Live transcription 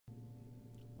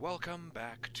Welcome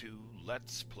back to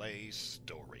Let's Play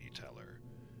Storyteller.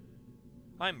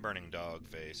 I'm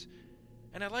BurningDogFace,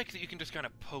 and I like that you can just kind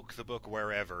of poke the book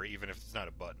wherever, even if it's not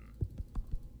a button.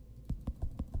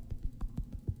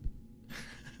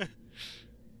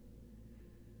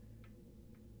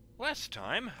 Last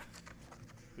time,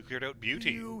 we cleared out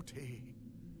Beauty,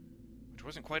 which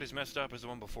wasn't quite as messed up as the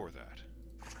one before that.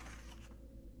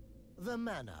 The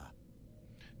Manor.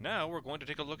 Now we're going to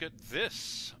take a look at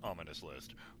this ominous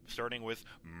list, starting with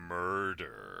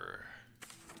murder.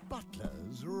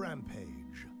 Butler's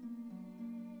rampage.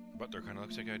 Butler kind of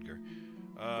looks like Edgar.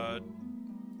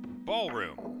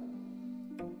 Ballroom.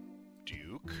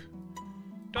 Duke.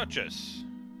 Duchess.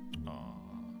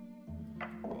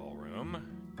 Ballroom.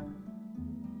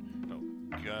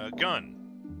 Oh, gun.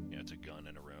 Yeah, it's a gun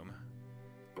in a room.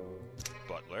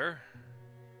 Butler.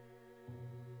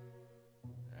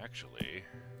 Actually...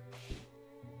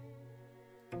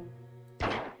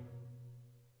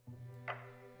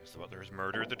 the butler has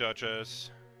murdered the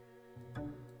Duchess.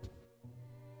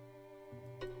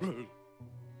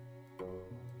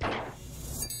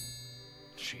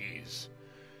 Jeez.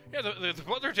 Yeah, the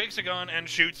butler takes a gun and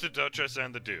shoots the Duchess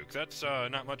and the Duke. That's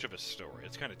not much of a story.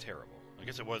 It's kind of terrible. I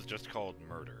guess it was just called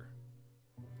murder.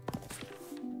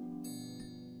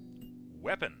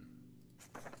 Weapon.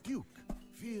 Duke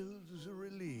feels a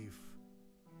relief.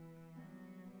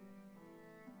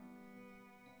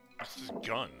 This is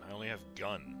gun. I only have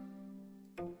gun.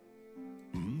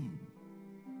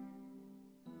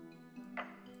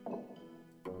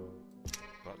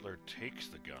 Butler takes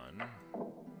the gun.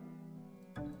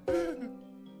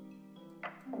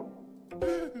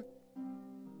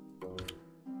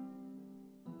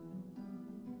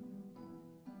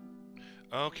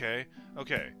 Okay.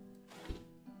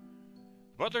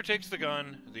 Butler takes the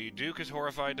gun. The Duke is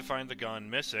horrified to find the gun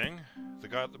missing. The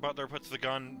butler puts the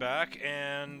gun back,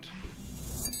 and...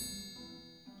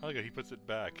 oh, look, he puts it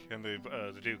back, and the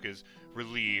Duke is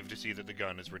relieved to see that the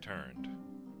gun is returned.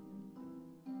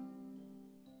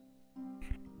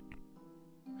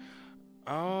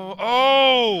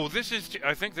 Oh! This is...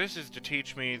 I think this is to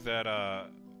teach me that,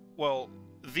 well,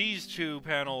 these two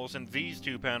panels and these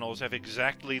two panels have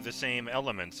exactly the same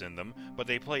elements in them, but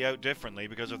they play out differently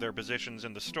because of their positions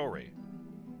in the story.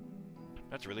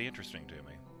 That's really interesting to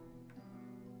me.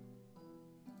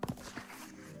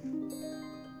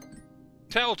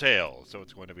 Telltale, so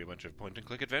it's going to be a bunch of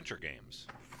point-and-click adventure games.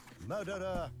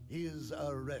 Murderer is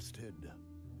arrested.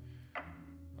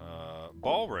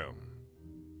 Ballroom.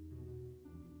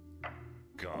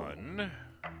 Gun.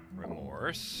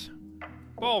 Remorse.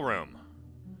 Ballroom.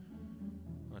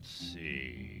 Let's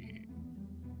see.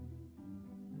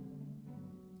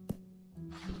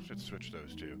 Should switch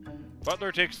those two.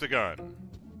 Butler takes the gun.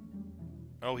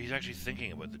 Oh, he's actually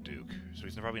thinking about the Duke, so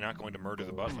he's probably not going to murder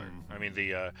the butler. I mean,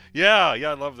 yeah,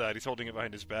 I love that. He's holding it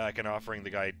behind his back and offering the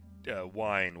guy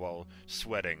wine while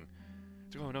sweating.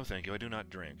 It's like, oh, no, thank you, I do not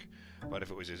drink. But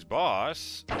if it was his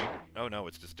boss... oh, no,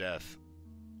 it's just death.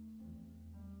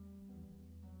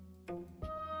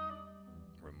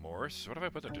 Remorse? What if I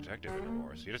put the detective in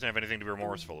remorse? He doesn't have anything to be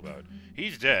remorseful about.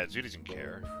 He's dead, so he doesn't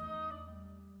care.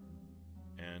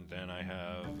 And then I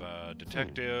have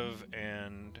detective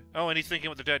and... oh, and he's thinking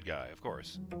with the dead guy, of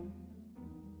course.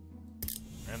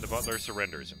 And the butler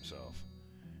surrenders himself.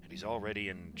 And he's already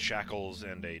in shackles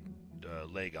and a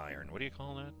leg iron. What do you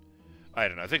call that? I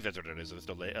don't know. I think that's what it is. It's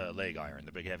the leg iron,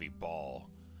 the big heavy ball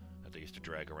that they used to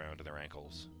drag around to their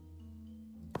ankles.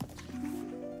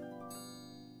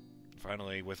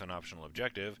 Finally, with an optional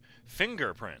objective,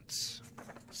 fingerprints.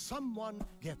 Someone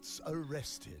gets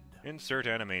arrested. Insert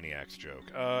Animaniacs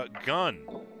joke. Gun.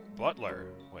 Butler.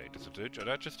 Wait, does the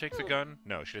Duchess take the gun?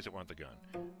 No, she doesn't want the gun.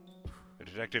 The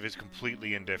detective is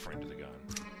completely indifferent to the gun.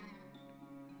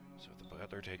 So the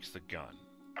butler takes the gun.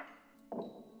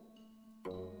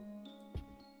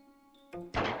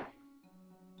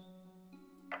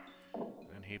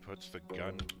 Then he puts the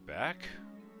gun back.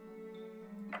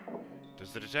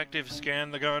 Does the detective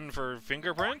scan the gun for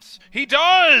fingerprints? He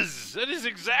does! That is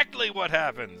exactly what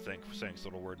happened! Thanks,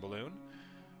 little word balloon.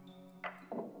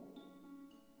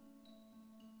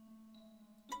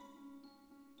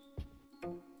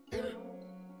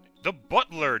 The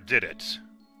butler did it!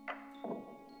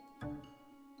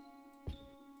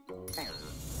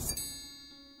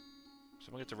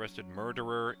 Someone gets arrested.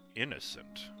 Murderer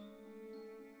innocent.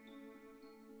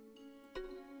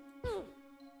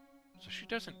 So she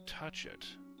doesn't touch it.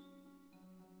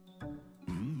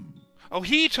 Oh,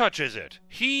 he touches it!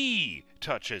 He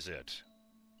touches it!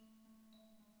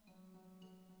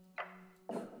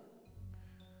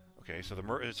 Okay, so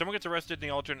someone gets arrested.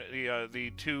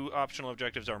 The two optional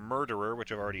objectives are murderer,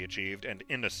 which I've already achieved, and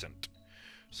innocent.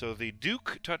 So the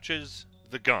Duke touches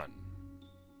the gun.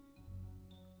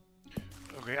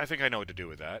 Okay, I think I know what to do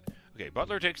with that. Okay,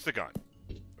 Butler takes the gun,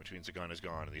 which means the gun is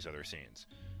gone in these other scenes.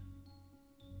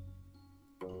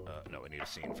 No, I need a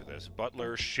scene for this.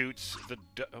 Butler shoots the...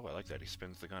 Oh, I like that. He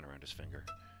spins the gun around his finger.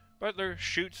 Butler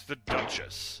shoots the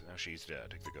Duchess. Now she's dead.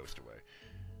 Take the ghost away.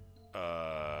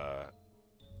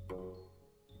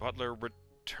 Butler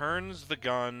returns the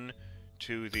gun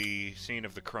to the scene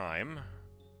of the crime.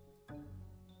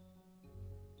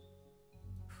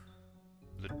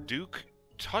 The Duke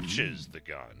touches the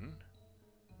gun.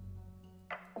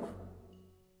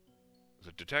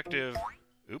 The detective...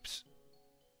 Oops.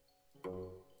 The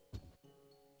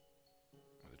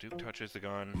Duke touches the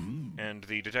gun, and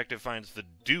the detective finds the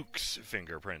Duke's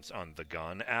fingerprints on the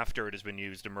gun after it has been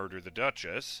used to murder the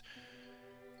Duchess.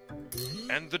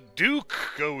 And the Duke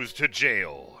goes to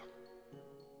jail.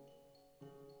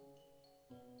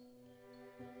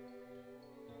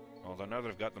 Although now that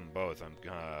I've got them both, I'm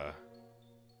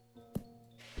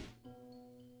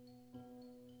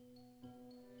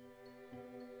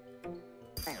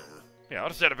yeah, I'll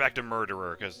just set it back to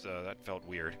murderer, because that felt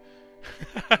weird.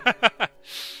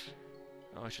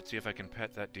 Oh, I should see if I can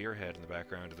pet that deer head in the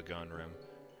background of the gun room.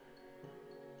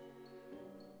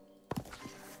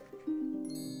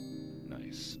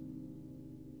 Nice.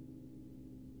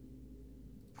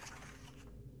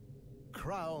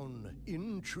 Crown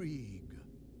intrigue.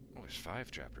 Oh, there's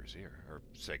 5 chapters here, or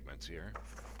segments here.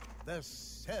 The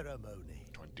ceremony.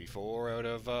 24 out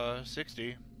of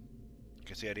 60.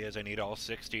 Guess the idea is I need all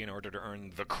 60 in order to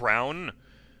earn the crown.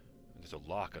 There's a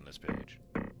lock on this page.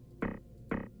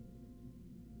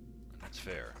 That's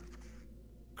fair.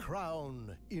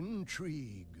 Crown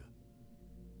intrigue.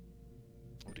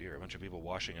 Oh dear, a bunch of people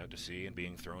washing out to sea and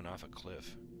being thrown off a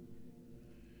cliff.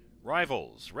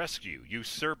 Rivals, rescue,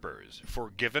 usurpers,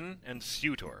 forgiven, and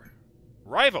suitor.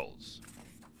 Rivals!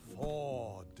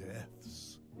 4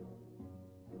 deaths.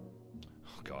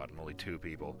 Oh god, I'm only 2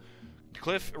 people.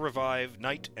 Cliff, revive,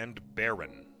 knight, and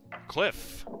baron.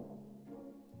 Cliff!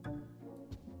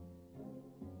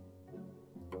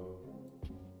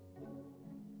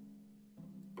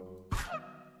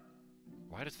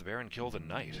 Why does the baron kill the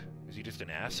knight? Is he just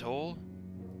an asshole?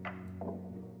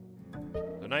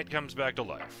 The knight comes back to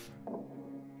life.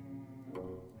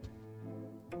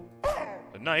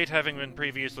 The knight, having been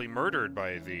previously murdered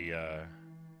by the,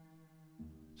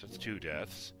 so it's 2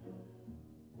 deaths.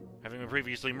 Having been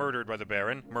previously murdered by the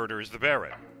baron, murders the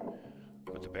baron.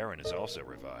 But the baron is also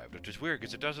revived, which is weird,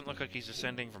 because it doesn't look like he's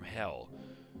ascending from hell.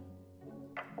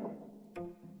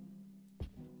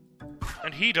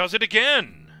 And he does it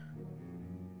again!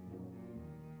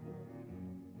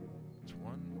 It's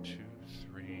 1, 2,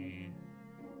 3...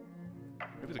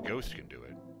 Maybe the ghost can do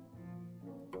it.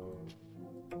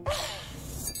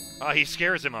 Ah, he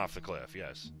scares him off the cliff,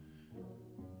 yes.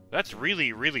 That's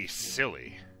really, really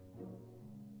silly.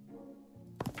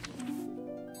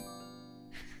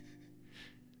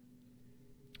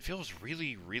 Feels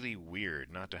really, really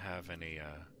weird not to have any,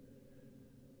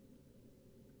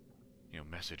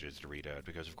 messages to read out,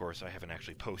 because, of course, I haven't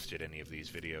actually posted any of these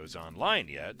videos online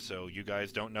yet, so you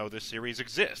guys don't know this series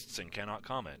exists and cannot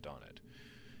comment on it.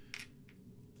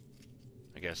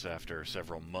 I guess after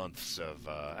several months of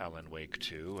Alan Wake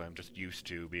 2, I'm just used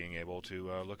to being able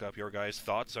to look up your guys'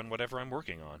 thoughts on whatever I'm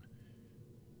working on.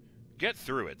 Get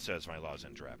through it, says my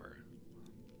lozenge wrapper.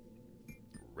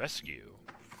 Rescue.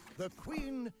 The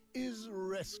queen is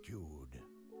rescued.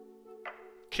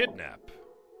 Kidnap.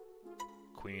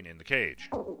 Queen in the cage.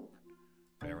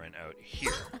 Baron out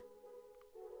here.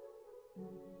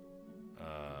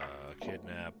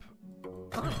 Kidnap.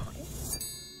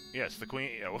 Yes, the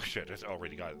queen... Oh, shit, I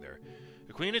already got it there.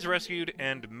 The queen is rescued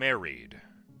and married.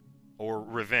 Or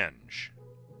revenge.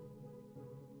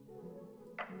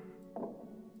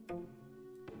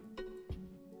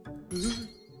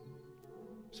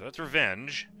 So that's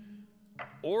revenge.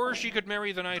 Or she could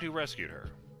marry the knight who rescued her.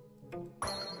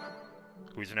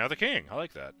 Who's now the king. I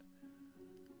like that.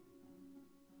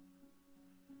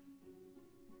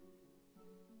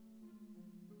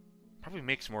 Probably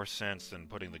makes more sense than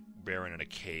putting the baron in a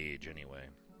cage, anyway.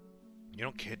 You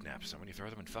don't kidnap someone, you throw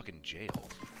them in fucking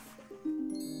jail.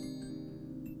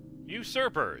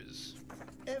 Usurpers!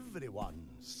 Everyone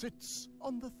sits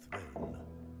on the throne.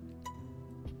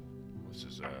 This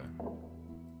is,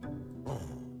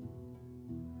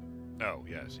 Oh,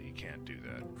 yes, he can't do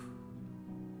that.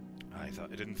 I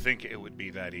didn't think it would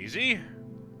be that easy.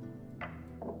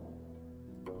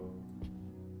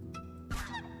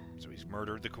 So he's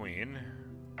murdered the queen.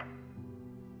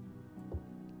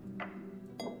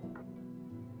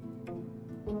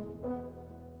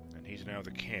 He's now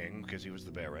the king, because he was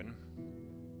the baron.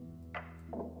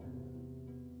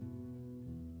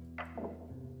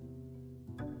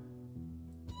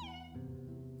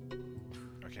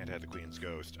 I can't have the queen's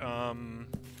ghost. Does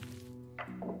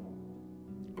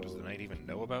the knight even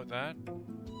know about that?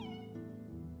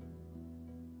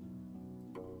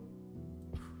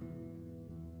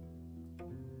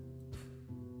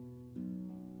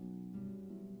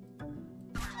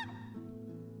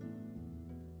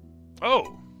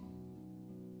 Oh!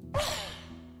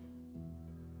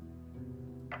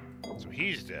 So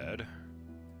he's dead.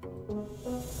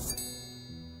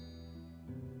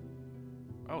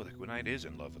 Oh, the knight is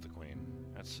in love with the queen.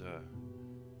 That's,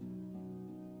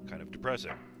 kind of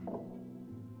depressing.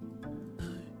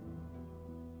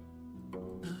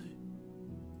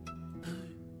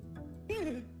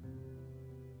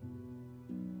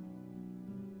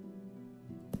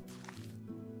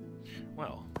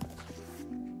 Well.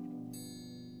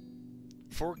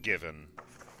 Forgiven.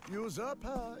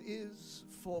 Usurper is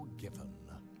forgiven.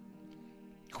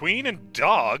 Queen and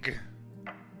dog?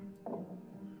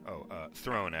 Oh,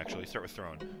 throne, actually. Start with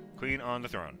throne. Queen on the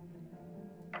throne.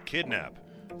 Kidnap.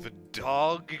 The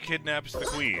dog kidnaps the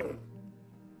queen.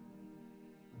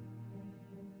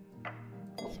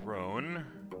 Throne.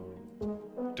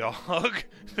 Dog?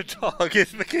 The dog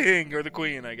is the king, or the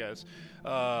queen, I guess.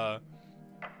 I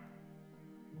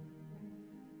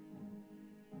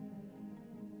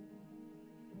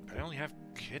only have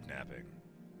kidnapping.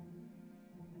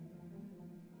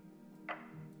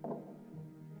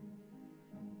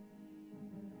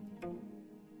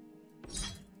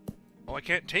 Oh, I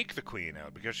can't take the queen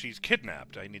out because she's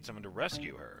kidnapped. I need someone to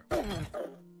rescue her.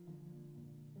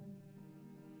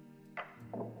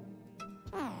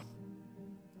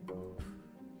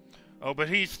 Oh, but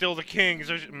he's still the king,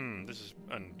 so this is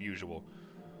unusual.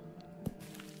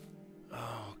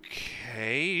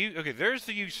 Okay. Okay, there's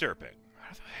the usurping.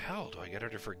 How the hell do I get her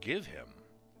to forgive him?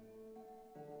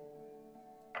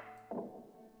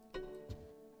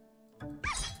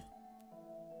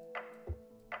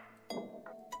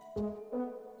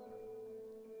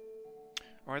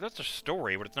 Alright, that's a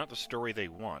story, but it's not the story they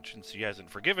want. Since she hasn't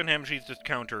forgiven him, she's just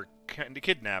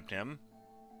kidnapped him.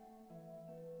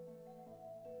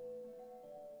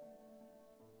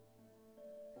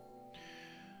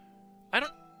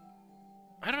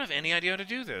 I don't have any idea how to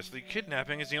do this. The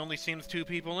kidnapping is the only scene with 2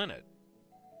 people in it.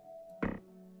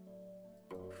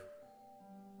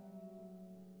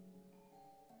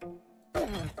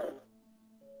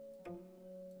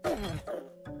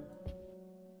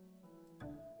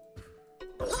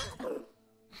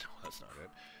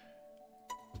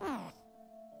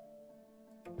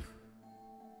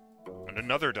 And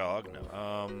another dog?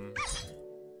 No.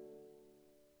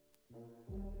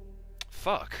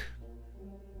 Fuck.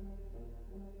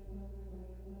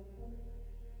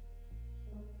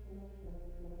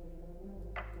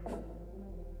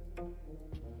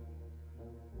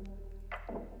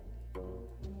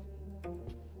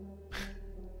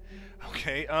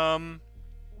 Okay, I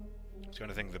was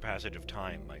gonna think the passage of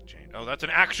time might change. Oh, that's an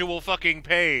actual fucking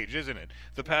page, isn't it?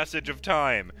 The passage of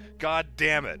time. God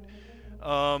damn it.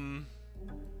 The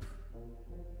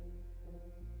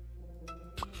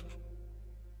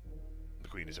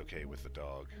queen is okay with the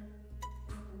dog.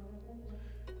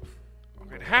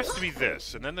 Okay, it has to be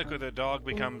this, and then the dog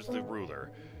becomes the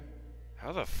ruler.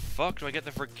 How the fuck do I get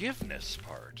the forgiveness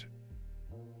part?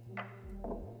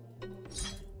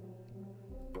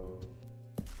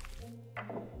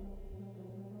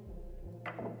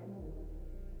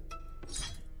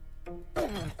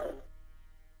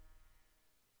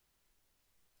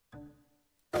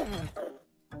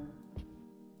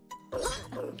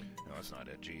 No, that's not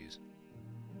it, jeez.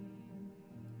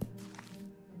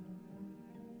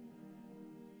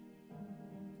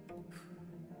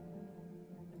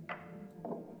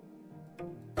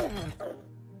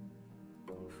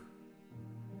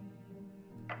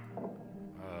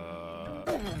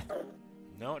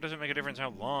 No, it doesn't make a difference how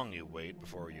long you wait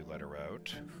before you let her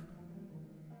out.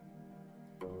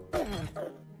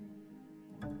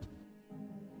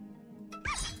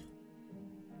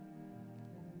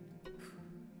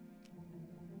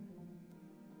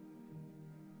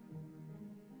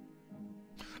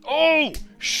 Oh!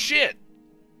 Shit!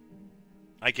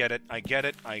 I get it, I get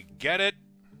it, I get it!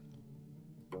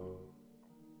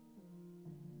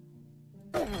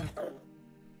 I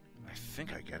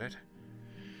think I get it.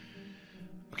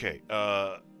 Okay,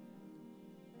 I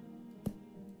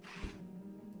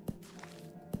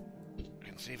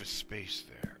can save a space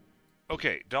there.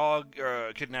 Okay, dog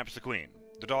kidnaps the queen.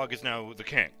 The dog is now the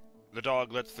king. The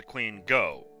dog lets the queen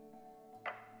go.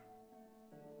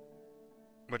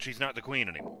 But she's not the queen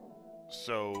anymore.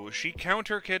 So she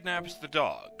counter-kidnaps the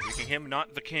dog, making him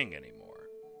not the king anymore.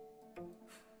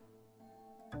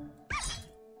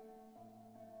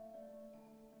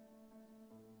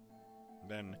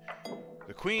 Then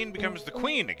the queen becomes the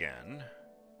queen again,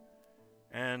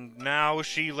 and now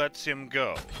she lets him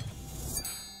go.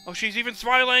 Oh, she's even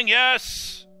smiling!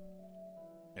 Yes!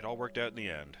 It all worked out in the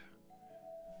end.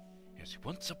 Yes,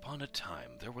 once upon a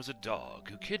time, there was a dog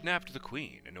who kidnapped the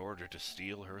queen in order to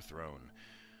steal her throne.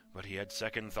 But he had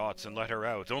second thoughts and let her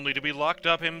out, only to be locked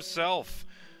up himself.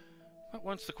 But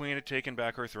once the queen had taken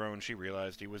back her throne, she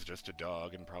realized he was just a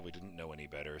dog and probably didn't know any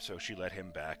better, so she let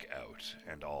him back out,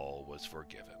 and all was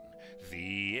forgiven.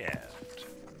 The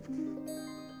end.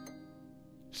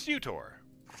 Suitor.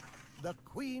 The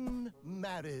queen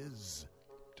marries.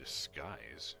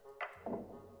 Disguise.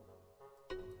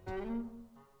 The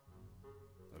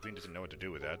queen doesn't know what to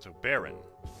do with that, so Baron.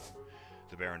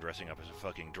 The Baron dressing up as a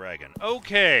fucking dragon.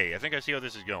 Okay, I think I see how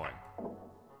this is going.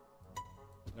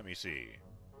 Let me see.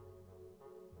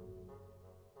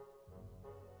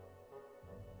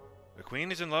 The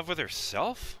queen is in love with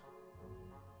herself?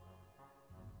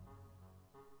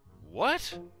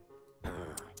 What?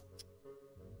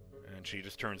 And she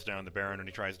just turns down the Baron when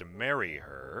he tries to marry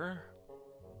her.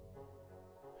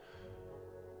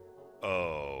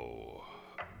 Oh.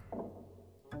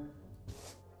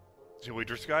 So he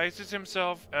disguises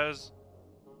himself as...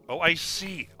 Oh, I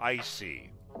see. I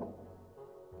see.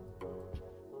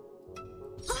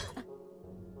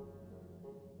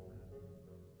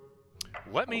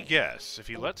 Let me guess. If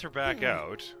he lets her back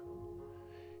out...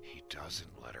 He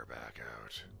doesn't let her back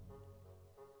out.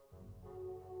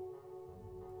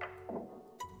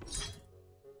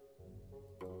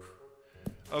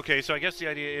 Okay, so I guess the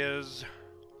idea is...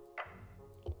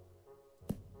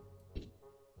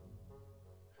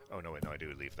 Oh, no, wait, no, I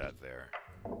do leave that there.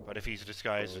 But if he's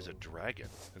disguised as a dragon,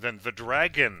 then the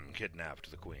dragon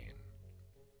kidnapped the queen.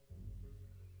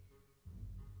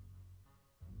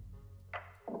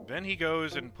 Then he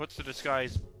goes and puts the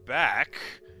disguise back.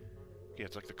 Yeah,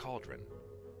 it's like the cauldron.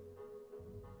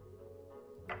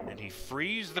 And he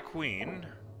frees the queen.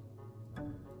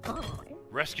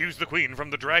 Rescues the queen from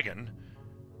the dragon.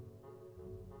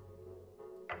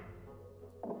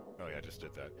 Oh, yeah, I just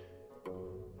did that.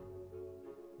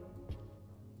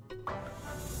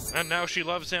 And now she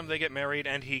loves him, they get married,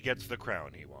 and he gets the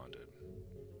crown he wanted.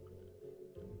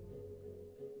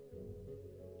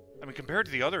 I mean, compared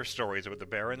to the other stories about the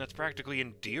Baron, that's practically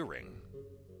endearing.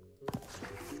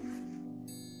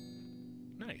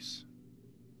 Nice.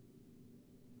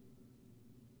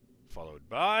 Followed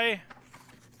by...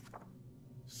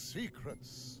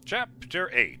 Secrets.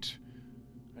 Chapter 8.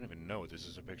 I don't even know what this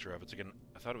is a picture of. It's like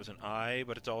I thought it was an eye,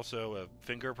 but it's also a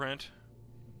fingerprint.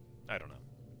 I don't know.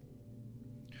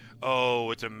 Oh,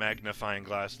 it's a magnifying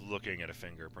glass looking at a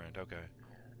fingerprint. Okay.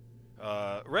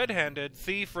 Red-handed,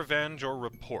 thief, revenge, or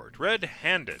report.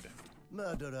 Red-handed.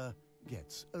 Murderer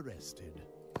gets arrested.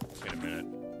 Wait a minute.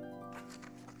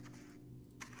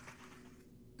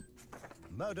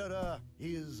 Murderer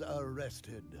is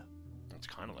arrested. That's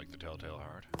kind of like the Telltale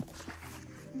Heart.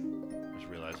 Just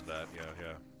realized that.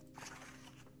 Yeah.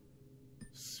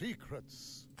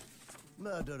 Secrets.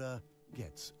 Murderer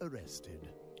gets arrested.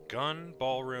 Gun,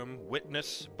 ballroom,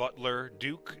 witness, butler,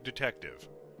 duke, detective.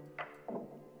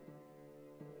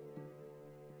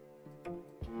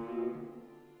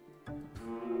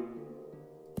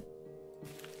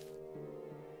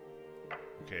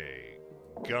 Okay,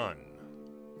 gun.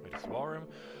 Wait, it's the ballroom?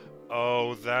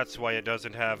 Oh, that's why it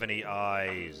doesn't have any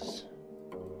eyes.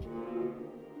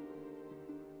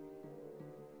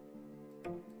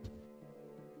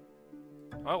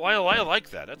 Oh, I like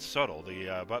that. That's subtle.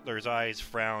 The butler's eyes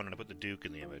frown, and I put the duke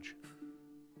in the image.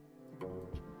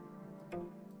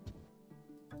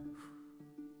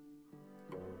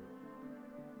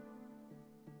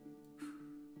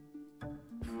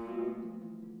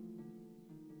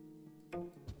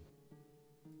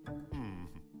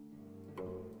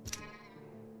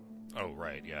 Oh,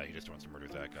 right. Yeah, he just wants to murder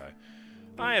that guy.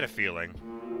 I had a feeling.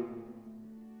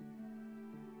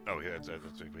 Oh, yeah, that's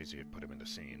easy to put him in the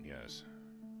scene, yes.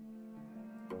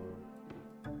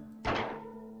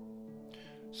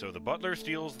 So the butler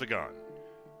steals the gun.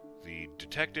 The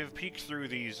detective peeks through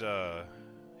these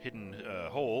hidden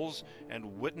holes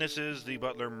and witnesses the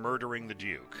butler murdering the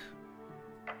duke.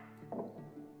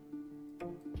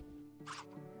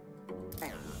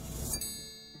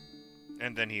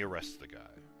 And then he arrests the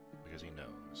guy, because he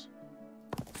knows.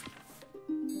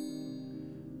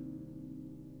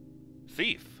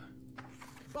 Thief.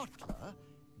 Butler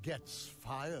gets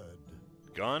fired.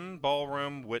 Gun,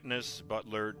 ballroom, witness,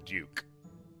 butler, duke.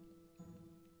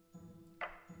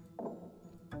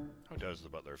 does the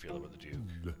butler feel about the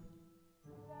Duke?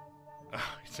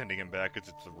 He's sending him back because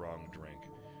it's the wrong drink.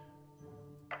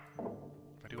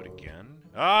 If I do it again?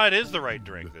 Ah, it is the right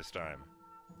drink this time.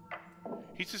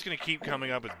 He's just going to keep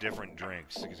coming up with different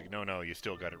drinks. He's like, no, you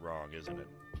still got it wrong, isn't it?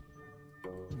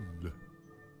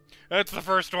 That's the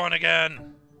first one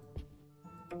again!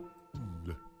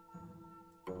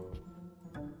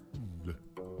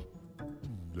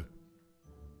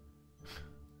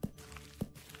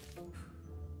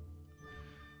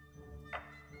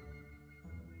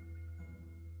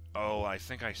 Oh, I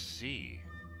think I see.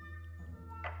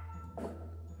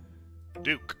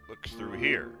 Duke looks through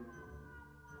here.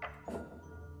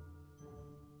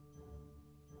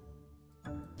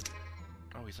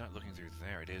 Oh, he's not looking through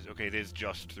there. It is. Okay, it is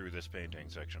just through this painting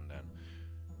section then.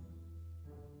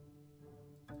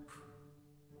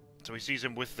 So he sees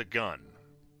him with the gun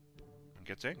and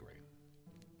gets angry.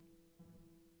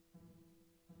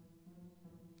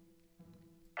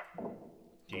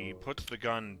 He puts the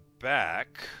gun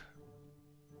back.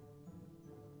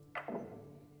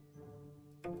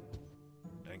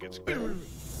 And gets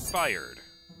fired.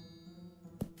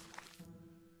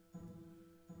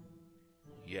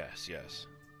 Yes.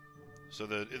 So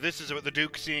this is about the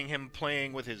Duke seeing him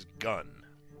playing with his gun.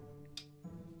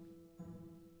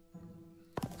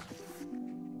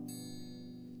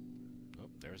 Oh,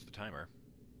 there's the timer.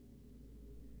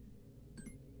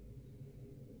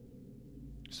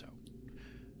 So,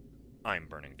 I'm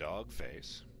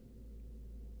BurningDogFace,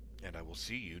 and I will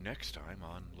see you next time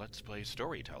on Let's Play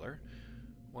Storyteller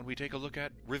when we take a look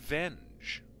at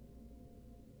revenge.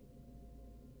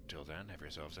 Till then, have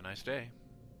yourselves a nice day.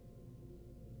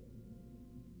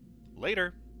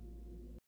 Later!